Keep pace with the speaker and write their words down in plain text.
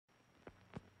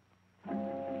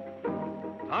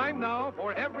time now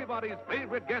for everybody's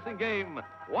favorite guessing game,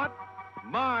 What's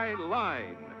My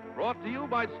Line? Brought to you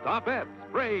by Stopette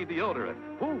Spray Deodorant.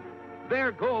 Poof,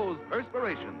 there goes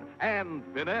perspiration. And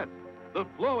Finesse, the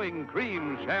flowing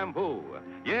cream shampoo.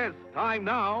 Yes, time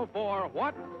now for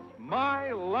What's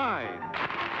My Line?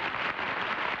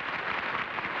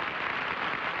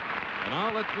 And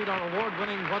now let's meet our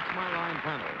award-winning What's My Line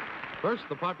panel. First,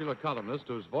 the popular columnist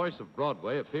whose voice of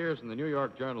Broadway appears in the New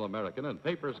York Journal-American and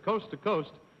papers coast to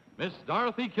coast, Miss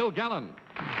Dorothy Kilgallen.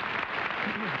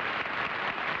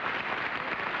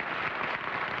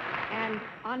 And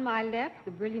on my left,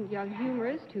 the brilliant young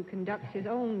humorist who conducts his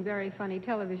own very funny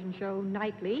television show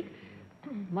nightly,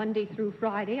 Monday through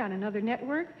Friday on another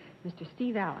network, Mr.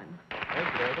 Steve Allen.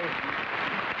 Thank you, Dorothy.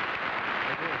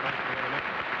 Thank you.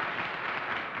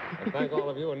 And thank all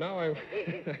of you. And now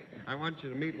I want you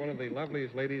to meet one of the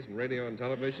loveliest ladies in radio and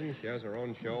television. She has her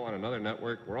own show on another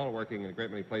network. We're all working in a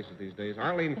great many places these days.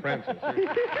 Arlene Francis.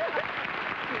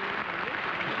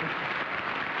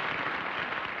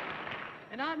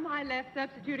 And on my left,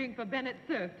 substituting for Bennett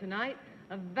Cerf tonight,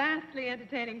 a vastly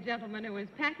entertaining gentleman who is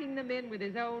packing them in with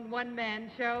his own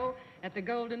one-man show at the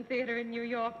Golden Theater in New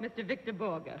York, Mr. Victor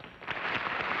Borge.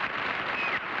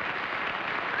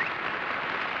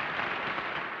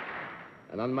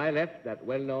 And on my left, that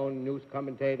well-known news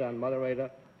commentator and moderator,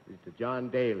 Mr. John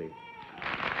Daly.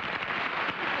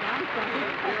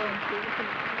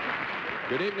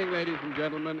 Good evening, ladies and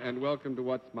gentlemen, and welcome to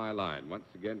What's My Line. Once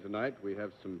again tonight, we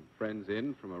have some friends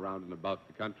in from around and about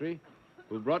the country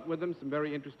who brought with them some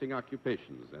very interesting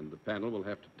occupations, and the panel will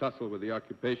have to tussle with the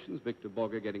occupations, Victor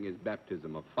Borge getting his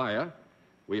baptism of fire.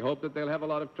 We hope that they'll have a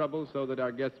lot of trouble so that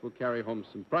our guests will carry home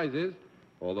some prizes,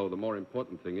 although the more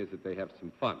important thing is that they have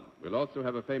some fun. We'll also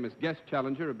have a famous guest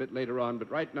challenger a bit later on, but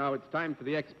right now it's time for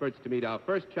the experts to meet our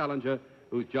first challenger,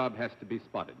 whose job has to be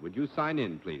spotted. Would you sign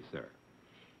in, please, sir?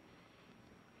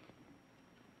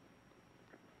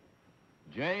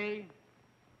 J.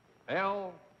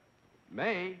 L.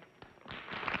 May.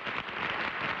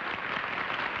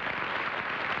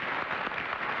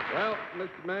 Well,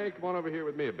 Mr. May, come on over here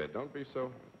with me a bit. Don't be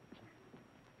so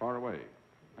far away.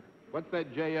 What's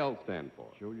that JL stand for?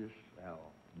 Julius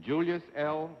L. Julius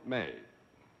L. May.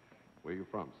 Where are you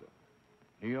from, sir?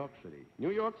 New York City.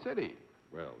 New York City.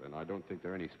 Well, then I don't think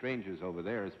there are any strangers over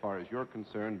there as far as you're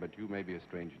concerned, but you may be a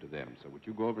stranger to them. So would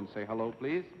you go over and say hello,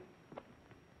 please?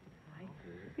 Hi.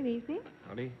 Good evening.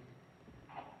 Howdy.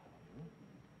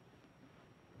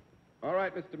 All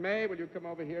right, Mr. May, will you come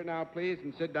over here now, please,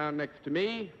 and sit down next to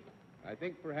me? I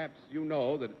think perhaps you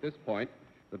know that at this point,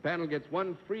 the panel gets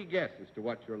one free guess as to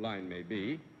what your line may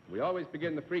be. We always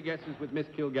begin the free guesses with Miss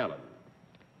Kilgallen.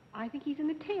 I think he's in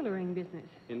the tailoring business.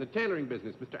 In the tailoring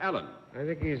business, Mr. Allen. I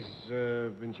think he's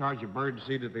in charge of bird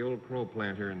seed at the old crow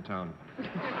plant here in town. Miss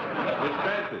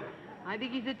Francis. I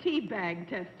think he's a tea bag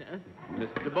tester.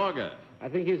 Mr. DeBorga. I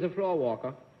think he's a floor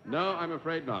walker. No, I'm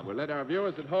afraid not. We'll let our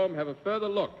viewers at home have a further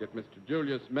look at Mr.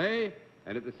 Julius May,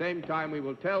 and at the same time we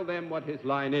will tell them what his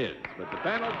line is. But the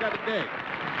panel's got a dig.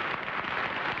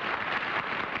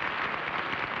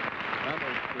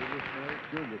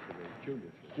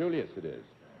 Julius it is.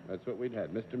 That's what we'd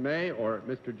had. Mr. May or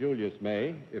Mr. Julius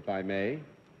May, if I may.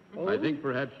 Oh. I think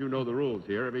perhaps you know the rules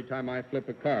here. Every time I flip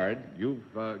a card, you've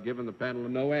given the panel a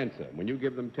no answer. When you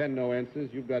give them 10 no answers,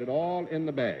 you've got it all in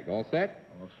the bag. All set?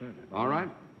 All set. All right.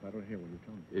 I don't hear what you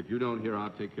tell me. If you don't hear, I'll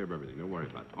take care of everything. Don't worry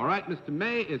about it. All right, Mr.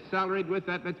 May is salaried. With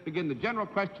that, let's begin the general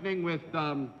questioning with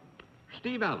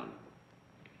Steve Allen.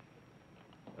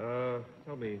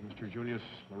 Tell me, Mr. Julius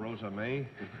LaRosa May.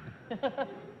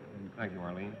 Thank you,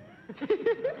 Arlene.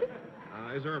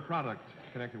 Is there a product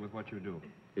connected with what you do?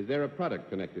 Is there a product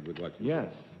connected with what you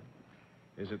Yes.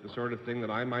 do? Is it the sort of thing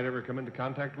that I might ever come into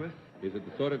contact with? Is it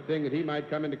the sort of thing that he might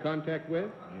come into contact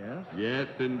with? Yes. Yes,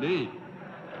 indeed.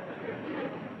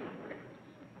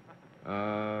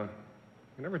 I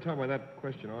can never tell why that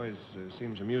question always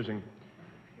seems amusing.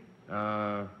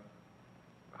 However,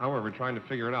 trying to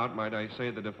figure it out, might I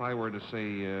say that if I were to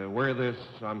say, wear this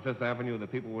on Fifth Avenue, the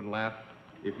people would laugh?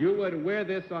 If you were to wear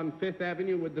this on Fifth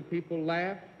Avenue, would the people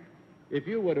laugh? If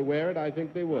you were to wear it, I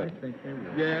think they would. I think they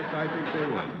would. Yes, I think they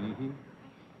would. Mm-hmm.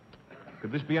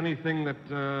 Could this be anything that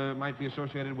might be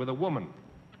associated with a woman?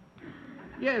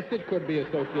 Yes, it could be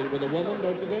associated with a woman,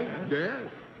 don't you think? Yes.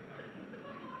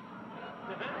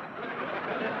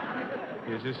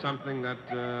 Is this something that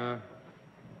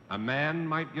a man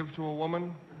might give to a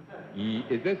woman?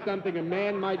 Is this something a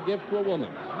man might give to a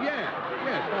woman? Yes,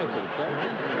 I think so.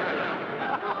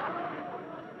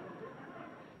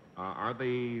 Are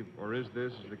they, or is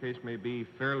this, as the case may be,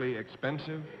 fairly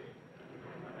expensive?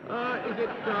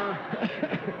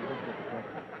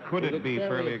 Could Is it be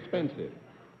fairly expensive?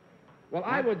 Well,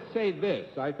 I would say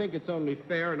this. I think it's only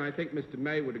fair, and I think Mr.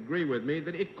 May would agree with me,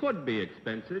 that it could be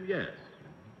expensive, yes.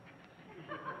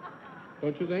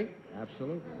 Don't you think?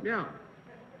 Absolutely. Yeah.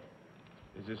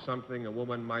 Is this something a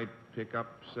woman might pick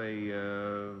up, say,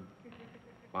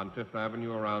 on Fifth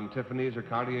Avenue around Tiffany's or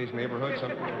Cartier's neighborhood,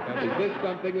 something like that? Is this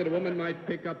something that a woman might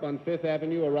pick up on Fifth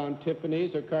Avenue around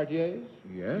Tiffany's or Cartier's?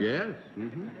 Yes? Yes.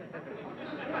 Mm-hmm.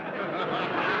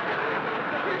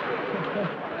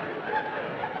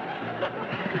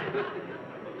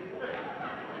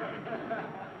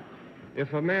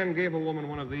 If a man gave a woman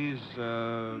one of these,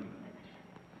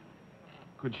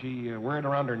 could she wear it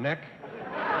around her neck?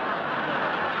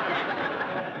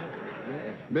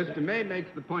 Mr. May makes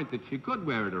the point that she could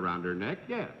wear it around her neck,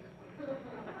 yes.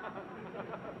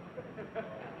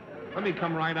 Let me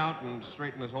come right out and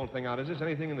straighten this whole thing out. Is this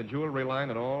anything in the jewelry line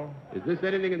at all? Is this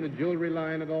anything in the jewelry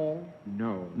line at all?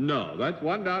 No. No. That's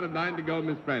 1 down and 9 to go,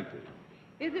 Miss Francis.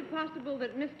 Is it possible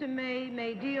that Mr.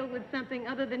 May deal with something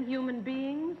other than human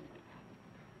beings?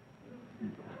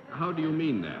 How do you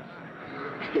mean that?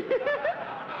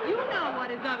 You know what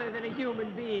is other than a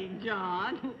human being,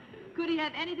 John. Could he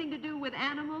have anything to do with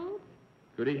animals?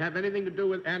 Could he have anything to do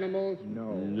with animals?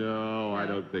 No. No, I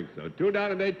don't think so. 2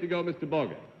 down and 8 to go, Mr.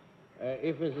 Borge.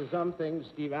 If this is something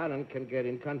Steve Allen can get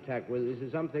in contact with, is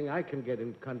it something I can get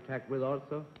in contact with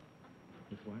also?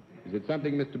 What? Is it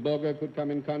something Mr. Borge could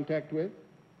come in contact with?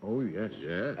 Oh, yes.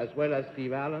 Yes. As well as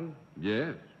Steve Allen?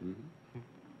 Yes. Mm-hmm.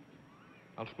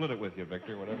 I'll split it with you,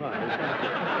 Victor, whatever.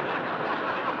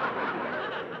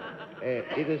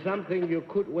 It is something you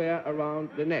could wear around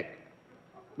the neck.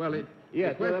 Well,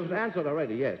 Yes, the well, that question, was answered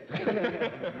already, yes.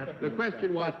 the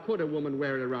question was, could a woman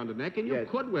wear it around the neck? And you Yes,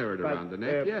 could wear it but, around the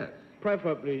neck, yes.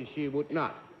 Preferably she would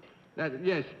not.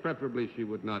 Yes, preferably she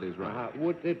would not, is right.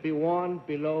 Would it be worn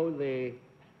below the...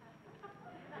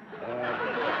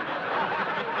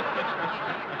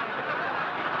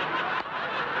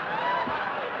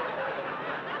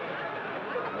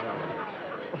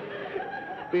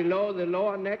 below the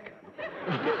lower neck?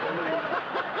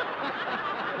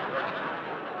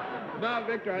 No,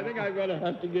 Victor, I think I'm going to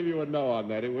have to give you a no on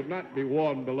that. It would not be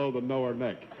worn below the lower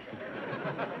neck.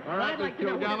 All right, I'd like to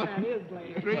know what that is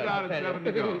later. 3 down and 7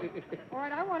 to go. All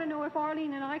right, I want to know if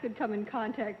Arlene and I could come in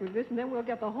contact with this, and then we'll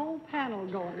get the whole panel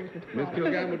going with this Miss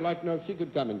problem. Kilgallen would like to know if she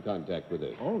could come in contact with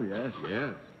it. Oh, yes.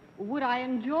 Yes. Would I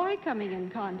enjoy coming in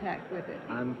contact with it?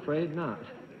 I'm afraid not.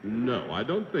 No, I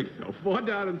don't think so. 4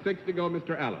 down and 6 to go,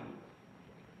 Mr. Allen.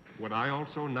 Would I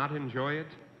also not enjoy it?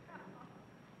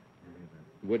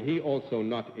 Would he also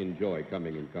not enjoy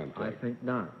coming in contact? I think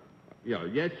not. Yeah,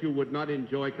 yes, you would not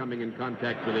enjoy coming in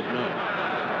contact with it, no.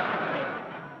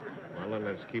 Well, then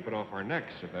let's keep it off our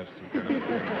necks, if that's the kind of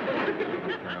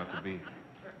thing it turn out to be.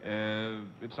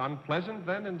 It's unpleasant,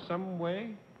 then, in some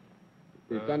way?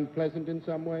 It's unpleasant in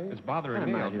some way? It's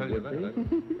bothering me, I'll tell you that.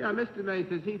 Yeah, Mr. May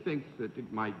says he thinks that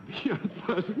it might be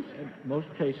unpleasant. In most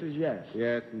cases, yes.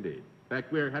 Yes, indeed. In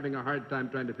fact, we're having a hard time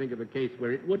trying to think of a case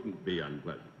where it wouldn't be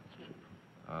unpleasant.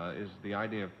 Is the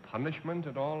idea of punishment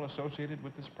at all associated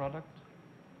with this product?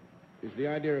 Is the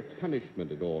idea of punishment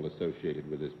at all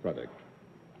associated with this product?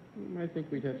 I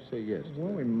think we'd have to say yes.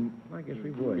 Well, I guess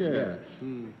we would, Yes.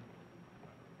 yes.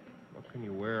 What can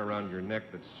you wear around your neck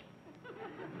that's...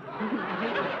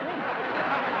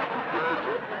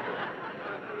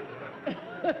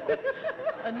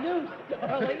 A noose,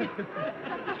 darling.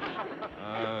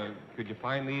 Could you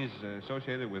find these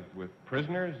associated with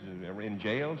prisoners in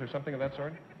jails or something of that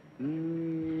sort?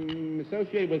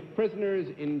 Associated with prisoners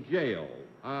in jail.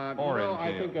 Or no, in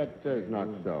I jail. think that is not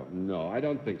so. No, I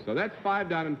don't think so. That's 5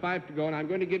 down and 5 to go, and I'm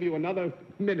going to give you another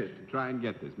minute to try and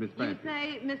get this, Miss You Francis.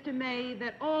 say, Mr. May,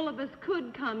 that all of us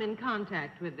could come in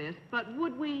contact with this, but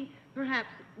would we, perhaps,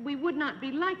 we would not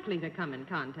be likely to come in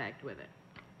contact with it?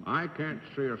 I can't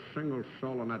see a single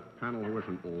soul on that panel who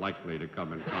isn't likely to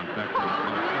come in contact with it.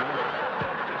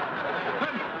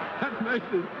 That makes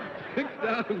it 6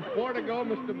 down and 4 to go,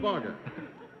 Mr. Borge.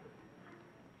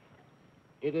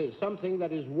 It is something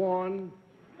that is worn...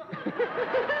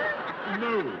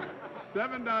 No.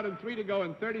 7 down and 3 to go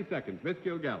in 30 seconds. Miss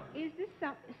Kilgallen. Is this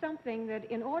something that,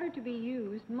 in order to be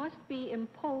used, must be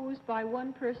imposed by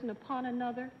one person upon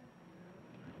another?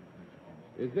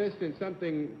 Is this in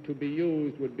something to be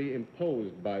used would be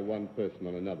imposed by one person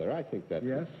on another? I think that...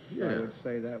 Yes? Yes. I would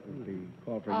say that would be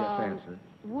called for a yes answer.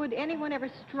 Would anyone ever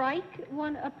strike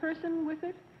a person with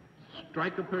it?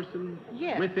 Strike a person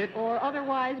Yes. with it? Or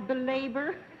otherwise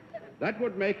belabor? That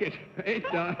would make it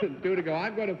 8 down and 2 to go.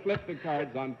 I'm going to flip the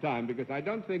cards on time because I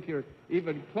don't think you're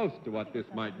even close to what this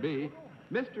might be.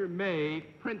 Mr. May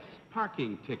prints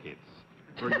parking tickets.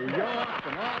 for New York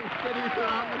and all cities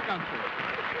around the country.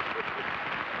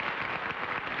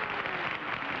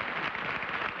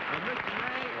 And Mr.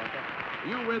 Ray,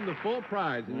 you win the full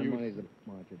prize. My And you... money's the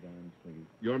March of Dimes, please.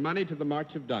 Your money to the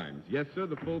March of Dimes. Yes, sir,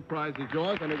 the full prize is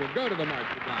yours, and it will go to the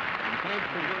March of Dimes. And thanks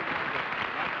for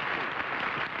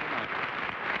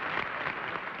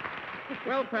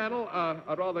Well, panel,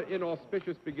 a rather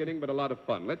inauspicious beginning, but a lot of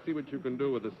fun. Let's see what you can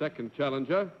do with the second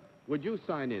challenger. Would you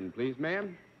sign in, please,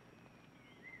 ma'am?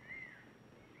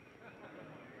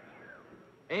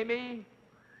 Amy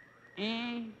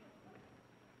E.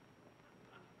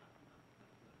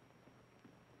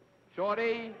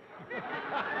 Shorty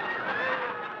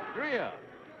Greer.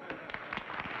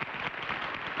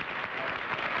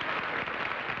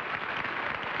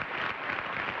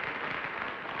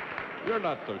 You're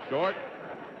not so short.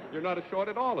 You're not as short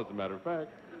at all, as a matter of fact.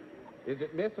 Is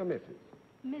it Miss or Mrs.?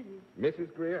 Mrs.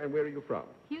 Mrs. Greer, and where are you from?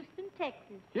 Houston,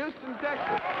 Texas. Houston,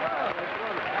 Texas. Well, that's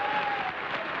wonderful.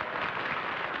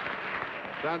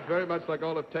 Sounds very much like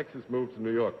all of Texas moved to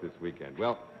New York this weekend.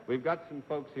 Well, we've got some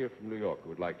folks here from New York who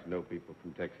would like to know people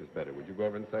from Texas better. Would you go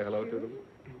over and say hello to them?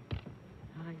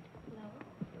 Hi.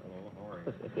 Hello, how are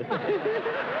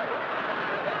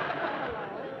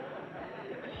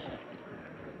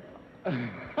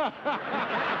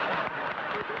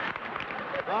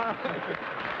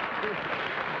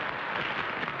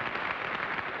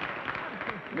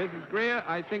Mrs. Greer,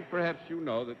 I think perhaps you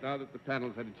know that now that the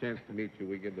panel's had a chance to meet you,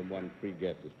 we give them one free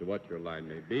guess as to what your line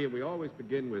may be, and we always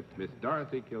begin with Miss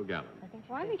Dorothy Kilgallen.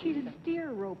 Well, I think she's a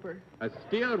steer roper. A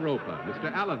steer roper,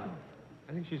 Mr. Allen.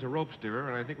 I think she's a rope steerer,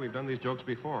 and I think we've done these jokes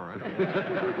before.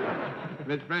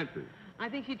 Miss Francis. I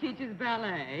think she teaches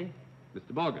ballet.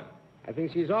 Mr. Borge. I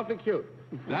think she's awfully cute.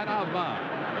 That I'll buy.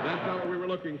 That's not what we were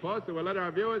looking for, so we'll let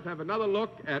our viewers have another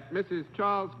look at Mrs.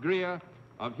 Charles Greer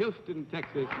of Houston,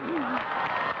 Texas.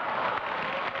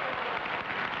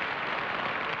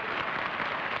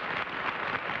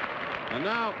 And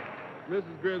now,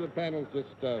 Mrs. Greer, the panel's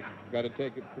just got to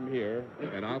take it from here,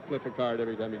 and I'll flip a card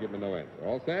every time you give me no answer.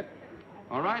 All set?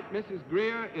 All right, Mrs.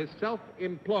 Greer is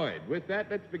self-employed. With that,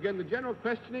 let's begin the general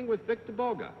questioning with Victor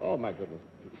Borge. Oh, my goodness.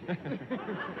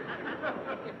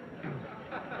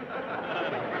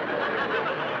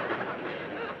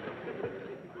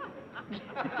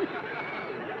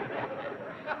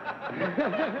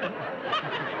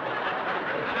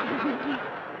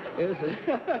 Is it?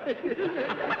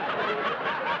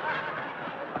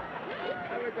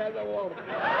 Look at the wall.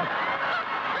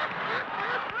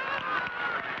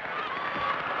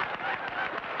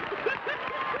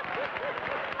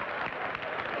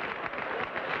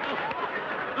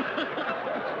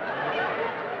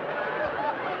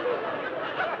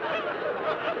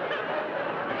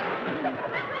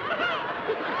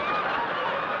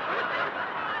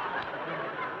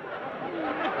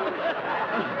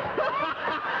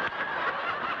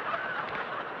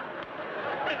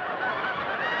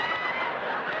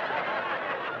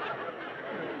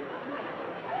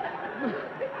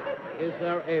 Is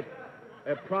there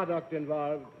a product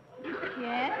involved?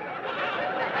 Yes.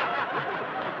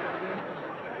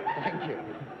 Thank you.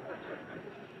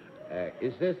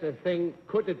 Is this a thing?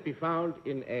 Could it be found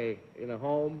in a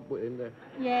home? In the?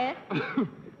 Yes.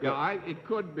 Yeah, it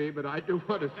could be, but I do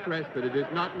want to stress that it is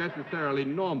not necessarily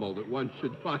normal that one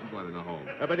should find one in a home.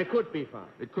 But it could be found.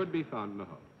 It could be found in a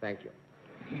home. Thank you.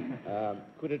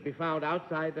 Could it be found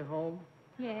outside the home?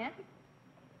 Yes.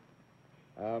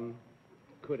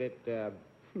 Could it?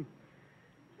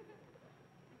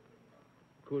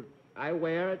 Could I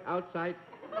wear it outside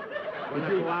when I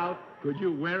go out? Could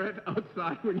you wear it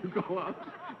outside when you go out?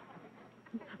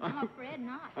 I'm afraid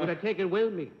not. Could I take it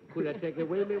with me? Could I take it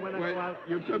with me when I go out?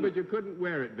 You could, but you couldn't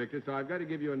wear it, Victor, so I've got to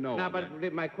give you a no. No, on but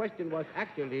that. my question was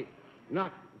actually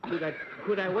not could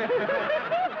I wear it?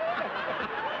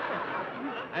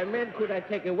 I meant could I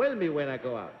take it with me when I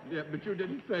go out? Yeah, but you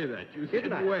didn't say that. You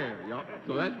Didn't said I? wear. Yeah.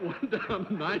 So that's one down,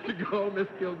 9 to go, Miss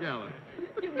Kilgallen.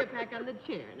 You can get back on the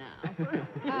chair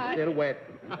now. Still wet.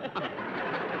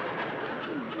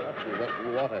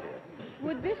 Water here.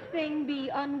 Would this thing be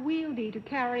unwieldy to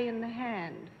carry in the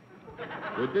hand?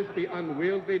 Would this be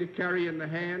unwieldy to carry in the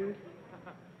hand?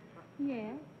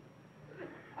 Yes.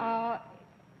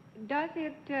 Does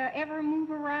it ever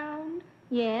move around?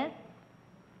 Yes.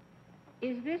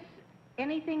 Is this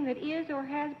anything that is or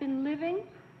has been living?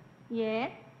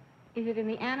 Yes. Is it in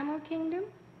the animal kingdom?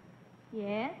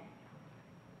 Yes.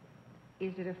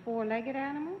 Is it a four-legged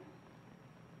animal?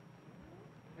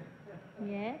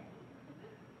 Yes.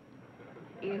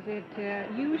 Is it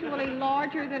usually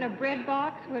larger than a bread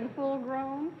box when full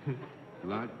grown?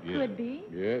 Yes. Could be.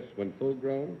 Yes, when full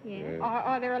grown? Yes.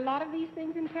 Are there a lot of these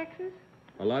things in Texas?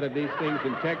 A lot of these things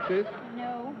in Texas?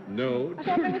 No. No. I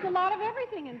thought there was a lot of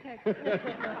everything in Texas.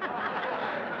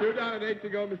 2 down and 8 to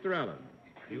go, Mr. Allen.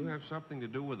 You have something to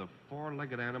do with a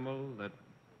four-legged animal that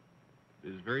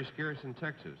is very scarce in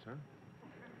Texas, huh?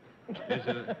 Is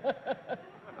it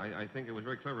I think it was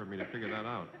very clever of me to figure that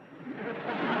out.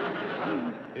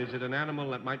 Is it an animal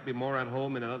that might be more at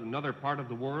home in another part of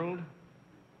the world?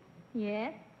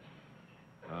 Yes.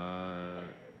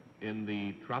 In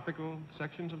the tropical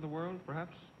sections of the world,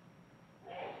 perhaps?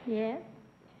 Yes.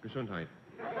 Gesundheit.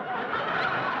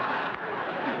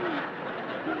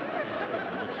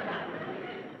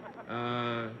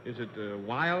 Is it a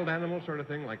wild animal sort of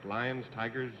thing, like lions,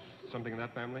 tigers, something in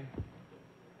that family?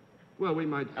 Well, we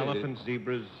might say Elephants,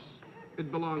 zebras.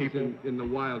 it belongs people. in the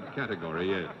wild category,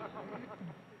 yes.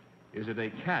 Is it a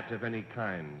cat of any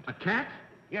kind? A cat?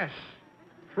 Yes.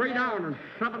 3 down and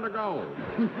 7 to go.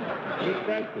 Miss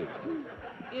Francis.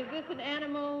 Is this an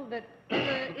animal that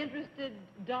ever interested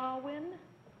Darwin?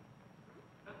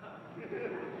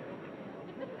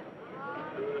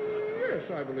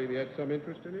 Yes, I believe he had some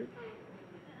interest in it.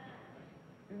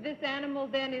 This animal,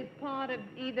 then, is part of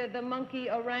either the monkey,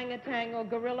 orangutan, or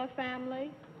gorilla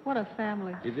family? What a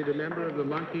family. Is it a member of the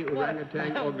monkey,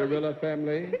 orangutan, or gorilla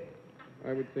family?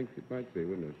 I would think it might be,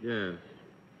 wouldn't it? Yes.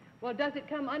 Well, does it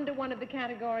come under one of the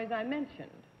categories I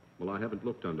mentioned? Well, I haven't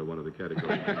looked under one of the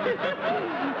categories.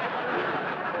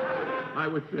 I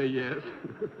would say yes.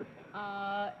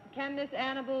 Can this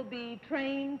animal be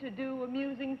trained to do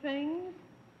amusing things?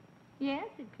 Yes,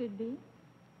 it could be.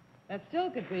 That still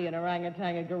could be an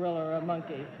orangutan, a gorilla, or a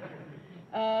monkey.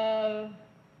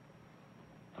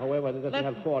 However, it doesn't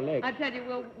have 4 legs. I tell you,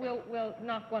 we'll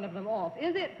knock one of them off.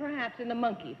 Is it perhaps in the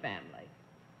monkey family?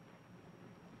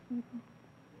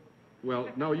 Well,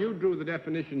 no, you drew the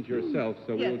definitions yourself,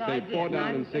 so Yes, we'll I say did, 4 and down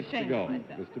I'm and 6 to ashamed go. of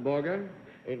myself. Mr. Borge?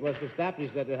 It was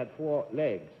established that it had 4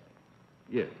 legs.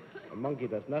 Yes. A monkey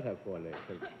does not have 4 legs.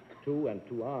 It has 2 and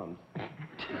 2 arms.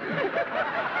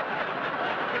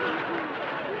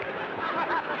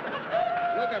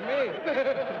 Look at me.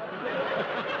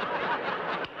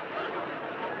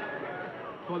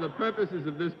 For the purposes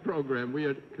of this program,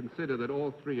 we consider that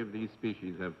all 3 of these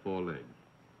species have 4 legs.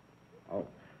 Oh.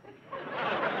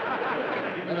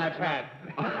 And that's bad.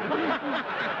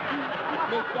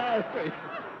 Miss Dorothy.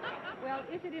 Well,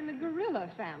 is it in the gorilla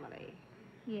family?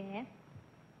 Yes.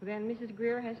 Then Mrs.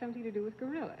 Greer has something to do with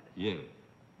gorillas. Yes.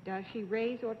 Does she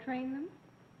raise or train them?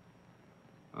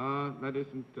 That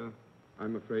isn't,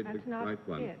 I'm afraid, That's the not right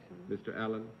one. it. Mr.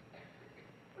 Allen?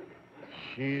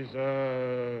 She's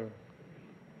a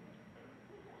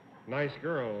nice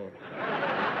girl.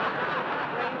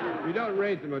 You don't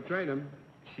raise them or train them.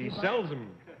 She sells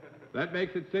them. That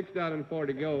makes it 6 down and 4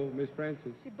 to go, Miss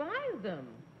Francis. She buys them.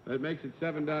 That makes it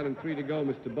 7 down and 3 to go,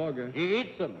 Mr. Borge. He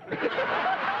eats them.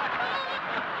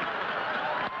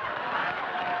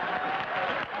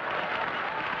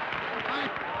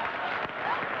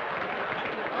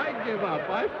 I give up.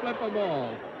 I flip them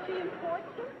all. She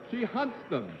imports them? She hunts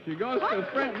them. She goes to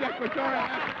French Equatorial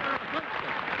Africa and hunts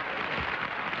them.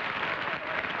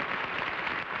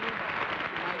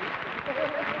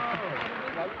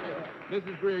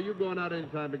 Mrs. Greer, you going out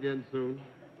anytime again soon?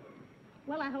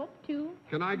 Well, I hope to.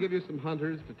 Can I give you some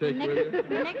hunters to take with you?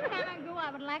 The next time I go,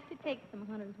 I would like to take some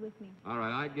hunters with me. All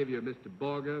right, I give you Mr.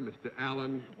 Borge, Mr.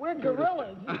 Allen. We're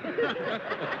gorillas.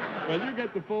 Well, you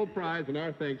get the full prize, and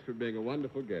our thanks for being a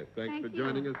wonderful guest. Thanks Thank for you.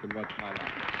 joining us in What's My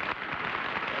Life.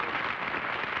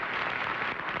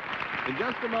 In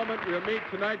just a moment, we'll meet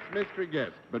tonight's mystery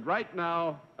guest. But right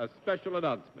now, a special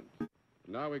announcement.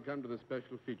 Now we come to the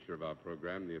special feature of our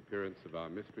program, the appearance of our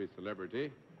mystery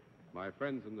celebrity. My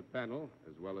friends in the panel,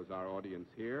 as well as our audience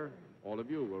here, all of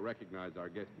you will recognize our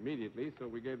guest immediately, so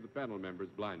we gave the panel members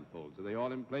blindfolds. Are they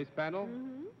all in place, panel?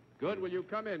 Mm-hmm. Good. Will you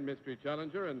come in, Mystery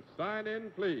Challenger, and sign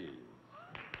in, please?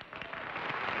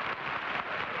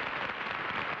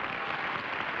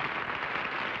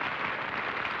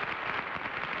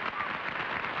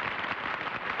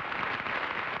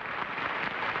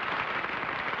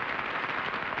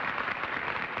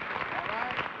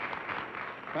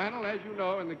 Panel, as you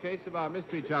know, in the case of our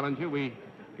Mystery Challenger, we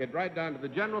get right down to the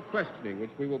general questioning,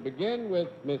 which we will begin with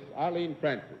Miss Arlene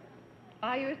Francis.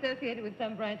 Are you associated with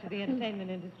some branch of the entertainment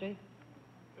industry?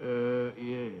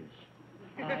 Yes.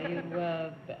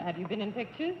 Have you been in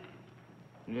pictures?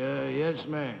 Yes,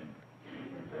 ma'am.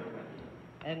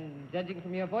 And judging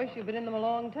from your voice, you've been in them a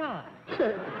long time.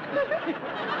 Quite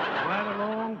a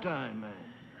long time, ma'am.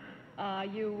 Are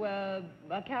you a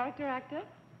character actor?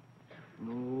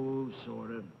 No,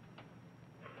 sort of.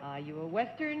 Are you a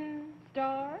Western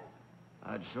star?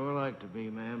 I'd sure like to be,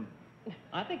 ma'am.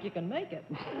 I think you can make it.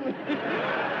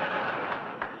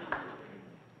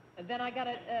 Then I got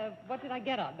it. What did I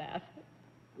get on that?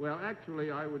 Well,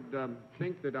 actually, I would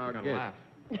think that our Gotta guest laugh.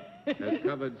 has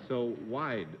covered so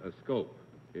wide a scope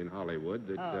in Hollywood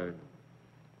that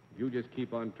you just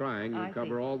keep on trying. You I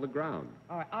cover see. all the ground.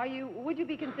 All right. Would you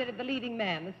be considered the leading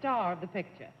man, the star of the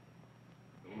picture?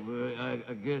 Well,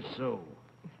 I guess so.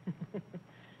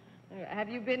 Have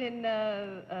you been in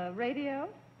radio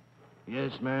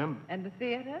Yes, ma'am. and the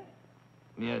theater?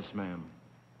 Yes, ma'am.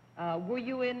 Were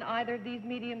you in either of these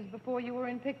mediums before you were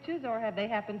in pictures, or have they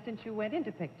happened since you went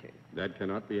into pictures? That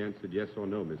cannot be answered yes or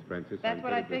no, Miss Francis. That's I'm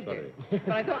what I terribly figured. sorry.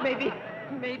 But I thought maybe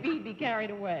you'd be carried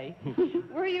away.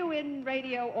 Were you in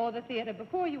radio or the theater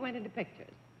before you went into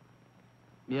pictures?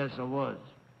 Yes, I was.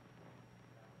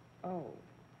 Oh.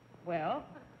 Well,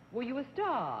 were you a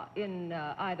star in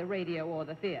either radio or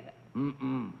the theater?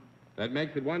 Mm-mm. That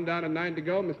makes it 1 down and 9 to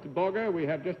go. Mr. Borge, we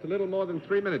have just a little more than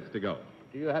 3 minutes to go.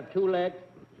 Do you have 2 legs?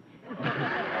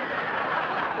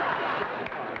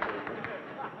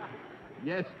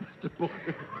 Yes, Mr.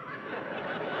 Borge.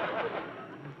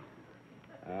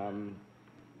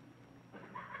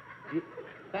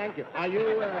 Thank you. Are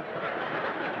you,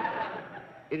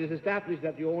 it is established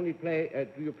that you only play,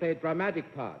 do you play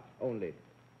dramatic parts only?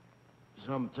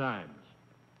 Sometimes.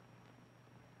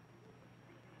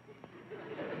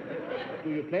 Do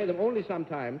you play them only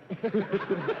sometimes? That's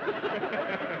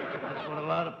what a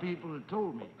lot of people have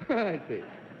told me. I see.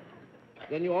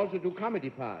 Then you also do comedy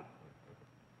parts.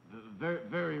 Very,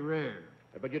 very rare.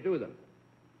 But you do them.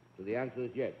 So the answer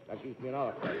is yes. That gives me an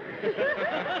hour.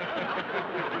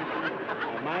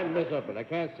 Mine's miserable. I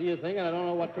can't see a thing and I don't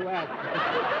know what to ask.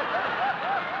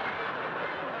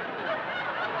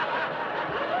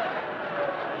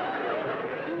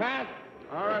 Pass.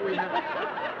 All right,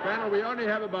 panel, we only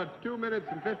have about 2 minutes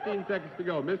and 15 seconds to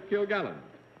go. Miss Kilgallen.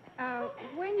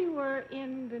 When you were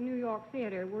in the New York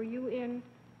theater, were you in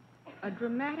a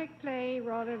dramatic play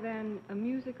rather than a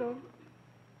musical?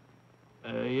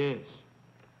 Yes.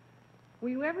 Were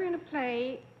you ever in a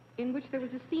play in which there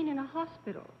was a scene in a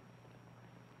hospital?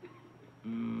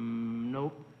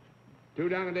 Nope. 2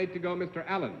 down and 8 to go, Mr.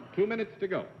 Allen. 2 minutes to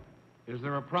go. Is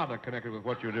there a product connected with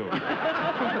what you're doing? Well,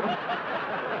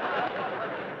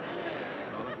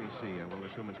 let me see. I will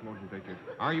assume it's motion picture.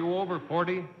 Are you over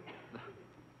 40?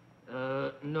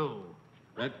 No.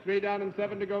 That's 3 down and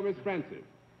 7 to go, Miss Francis.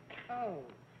 Oh,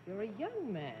 you're a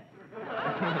young man.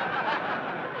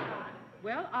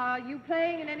 Well, are you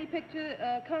playing in any picture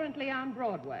currently on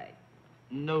Broadway?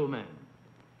 No, ma'am.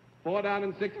 4 down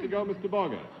and 6 to go, Mr.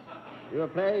 Borge. You're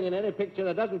playing in any picture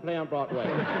that doesn't play on Broadway.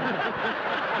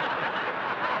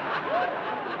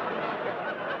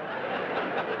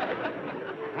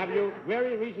 Have you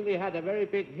very recently had a very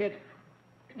big hit?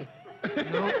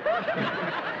 No.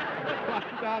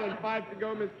 5 down and 5 to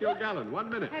go, Miss Kilgallen. 1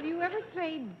 minute. Have you ever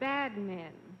played bad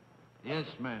men? Yes,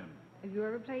 ma'am. Have you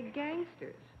ever played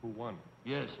gangsters? Who won?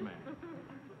 Yes, ma'am.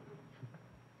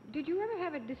 Did you ever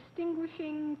have a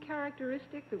distinguishing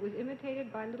characteristic that was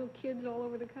imitated by little kids all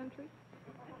over the country?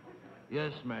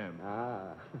 Yes, ma'am.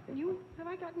 Have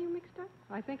I gotten you mixed up?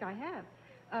 I think I have.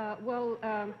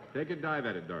 Take a dive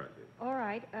at it, Dorothy. All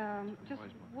right, just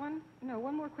one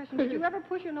more question. Did you ever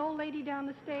push an old lady down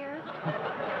the stairs?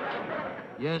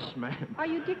 Yes, ma'am. Are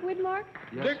you Dick Widmark?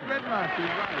 Yes, Dick Widmark, he's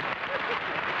right.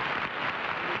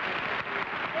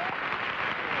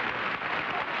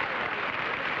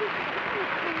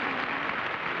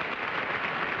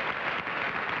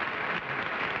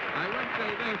 I would say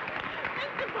this.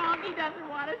 Mr. Borge doesn't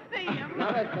want to see him.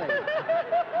 Now let's play.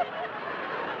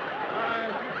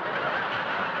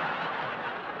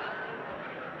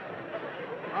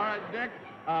 All right, Dick.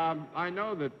 I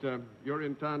know that you're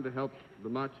in town to help the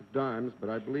March of Dimes, but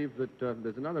I believe that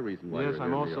there's another reason why Yes, you're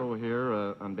I'm here in New also York.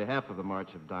 here on behalf of the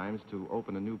March of Dimes to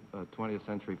open a new 20th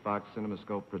Century Fox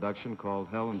CinemaScope production called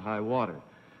Hell and High Water.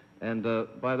 And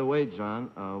by the way, John,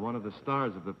 one of the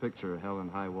stars of the picture Hell and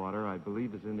High Water, I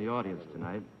believe, is in the audience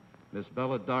tonight, Miss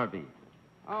Bella Darby.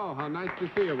 Oh, how nice to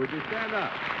see you. Would you stand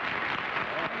up?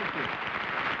 Thank you.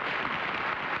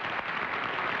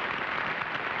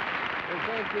 Well,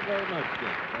 thank you very much,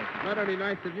 Dick. Not only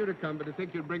nice of you to come, but to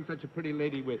think you'd bring such a pretty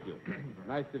lady with you.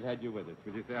 Nice to have had you with us.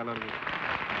 Would you say hello to me?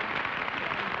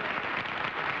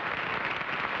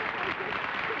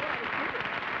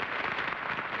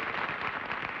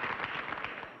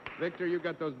 Victor, you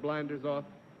got those blinders off?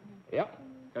 Yep.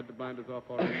 Got the blinders off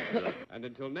all right? And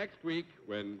until next week,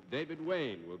 when David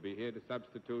Wayne will be here to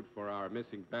substitute for our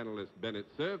missing panelist, Bennett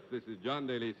Cerf, this is John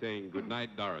Daly saying good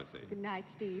night, Dorothy. Good night,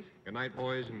 Steve. Good night,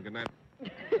 boys, and good night.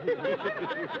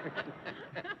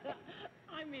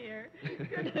 I I'm here.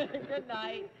 Good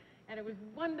night. And it was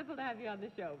wonderful to have you on the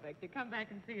show, Victor. Come back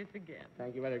and see us again.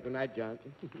 Thank you very much. Good night, John.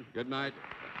 Good night.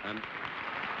 And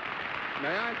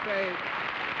may I say,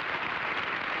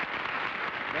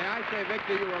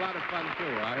 Victor, you were a lot of fun,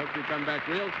 too. I hope you come back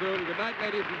real soon. Good night,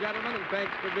 ladies and gentlemen, and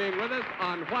thanks for being with us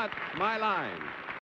on What's My Line?